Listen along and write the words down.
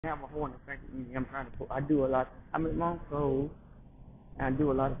have a horn effect. I'm trying to. I do a lot. I make my own clothes, and I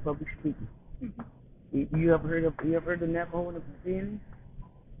do a lot of public speaking. You ever heard of the Navajo and the Indians?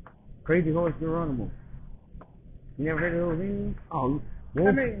 Crazy Horse Geronimo. You never heard of those Indians? Oh, yeah.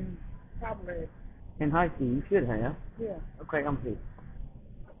 I mean, probably. In high school, you should have. Yeah. Okay, I'm here.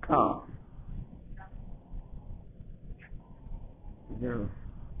 Zero.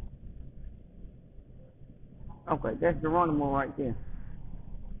 Okay, that's Geronimo right there.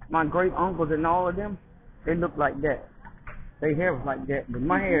 My great uncles and all of them, they look like that. Their hair was like that, but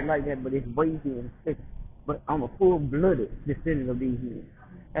my hair is like that, but it's wavy and thick. But I'm a full-blooded descendant of these men.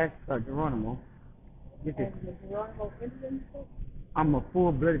 That's Geronimo. And the Geronimo Indian? I'm a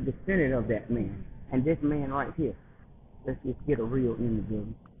full-blooded descendant of that man. And this man right here, let's just get a real image of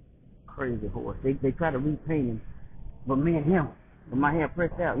him. Crazy horse. They try to repaint him, but me and him, with my hair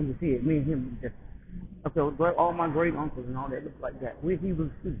pressed out, you can see it. Me and him, just okay. All my great uncles and all that look like that. We're Hebrew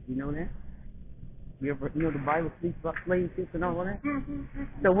students, you know that? You know the Bible speaks about slave ships and all of that?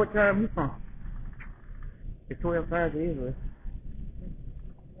 So what tribe are you from? The 12 tribes of Israel.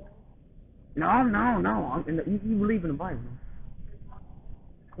 No. You believe in the Bible.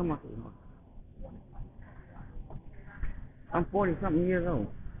 Come on. I'm 40-something years old.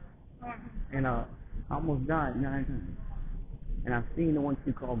 And I almost died 9 times. And I've seen the one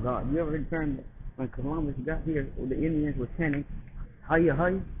you call God. You ever heard the term that when Columbus got here, the Indians were chanting, Hiya,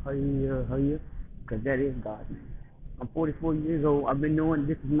 because that is God's name. I'm 44 years old. I've been knowing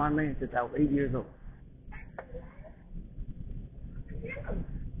this is my land since I was 8 years old.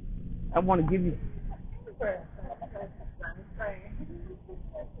 I want to give you...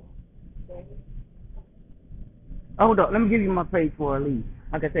 Hold up, let me give you my page before I leave.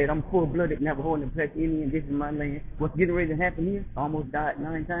 Like I said, I'm full-blooded Navajo and Gad.Ptess Indian. This is my land. What's getting ready to happen here? I almost died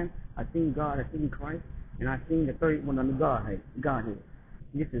 9 times. I've seen God, I've seen Christ, and I've seen the third one under Godhead.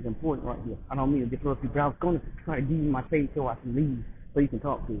 This is important right here. I don't mean to disrupt you, but I was going to try to give you my page so I can leave, so you can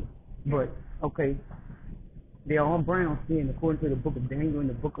talk to it. But, okay, they're all brown skin according to the book of Daniel and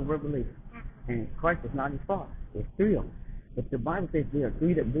the book of Revelation. And Christ is not his father. There's 3 of them. If the Bible says there are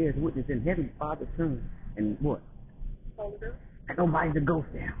 3 that bears witness in heaven, Father, Son, and what? And nobody's a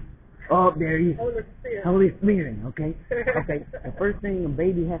ghost there. Oh, there he is. Holy Spirit, okay? Okay, the first thing a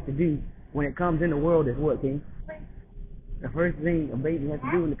baby has to do when it comes in the world is what, King? The first thing a baby has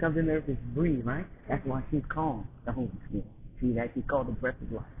to do when it comes in the earth is breathe, right? That's why she's called the Holy Spirit. See that? She's called the breath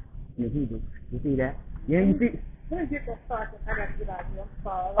of life in the Hebrew. You see that? Yeah, you see? Let me get that started. I got to get out of here. I'm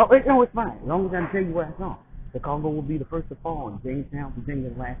sorry. Oh, it's fine. As long as I can tell you what I saw. Chicago will be the first to fall in Jamestown,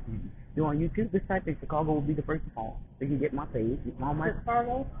 Virginia, last name. You on YouTube, just type in Chicago will be the first to fall. So you can get my page. All my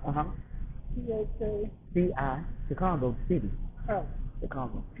Chicago? C-A-C. C-I, Chicago City. Oh.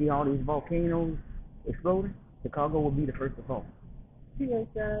 Chicago. See all these volcanoes exploding? Chicago will be the first to fall.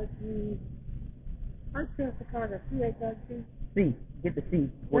 C-H-I-G. I said Chicago. C-H-I-G. C. Get the C.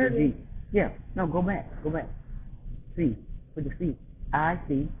 Or the G. Yeah. No, go back. C. Put the C.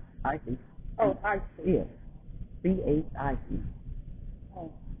 I-C. I-C. Oh, I see. Yeah. C-H-I-C.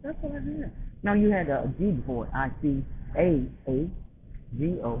 Oh, that's what I did. No, you had a G before it. I-C-A-A-G-O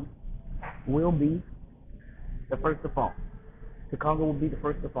will be the first to fall. Chicago will be the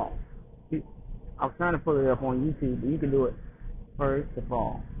first to fall. I was trying to pull it up on YouTube, but you can do it first to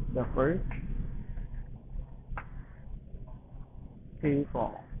fall. The first to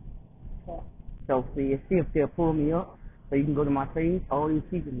fall. So see if they'll pull me up. So you can go to my page. All these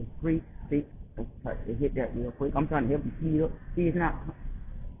people is free. See, hit that real quick. I'm trying to help you see up. See, it's not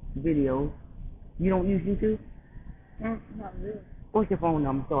videos. You don't use YouTube? Not really. What's your phone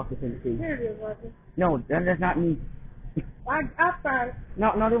number so I can send it to you? Here it is, Roger. No, that's not me. I found it.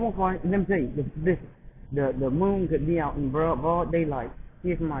 No, they won't find it. Let me tell you, the moon could be out in broad daylight.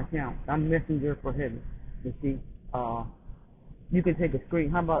 Here's my account. I'm messenger for heaven. You see, you can take a screen.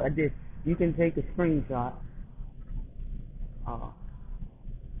 How about this? You can take a screenshot.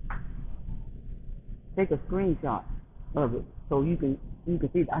 Take a screenshot of it so you can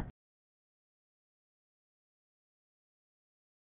see.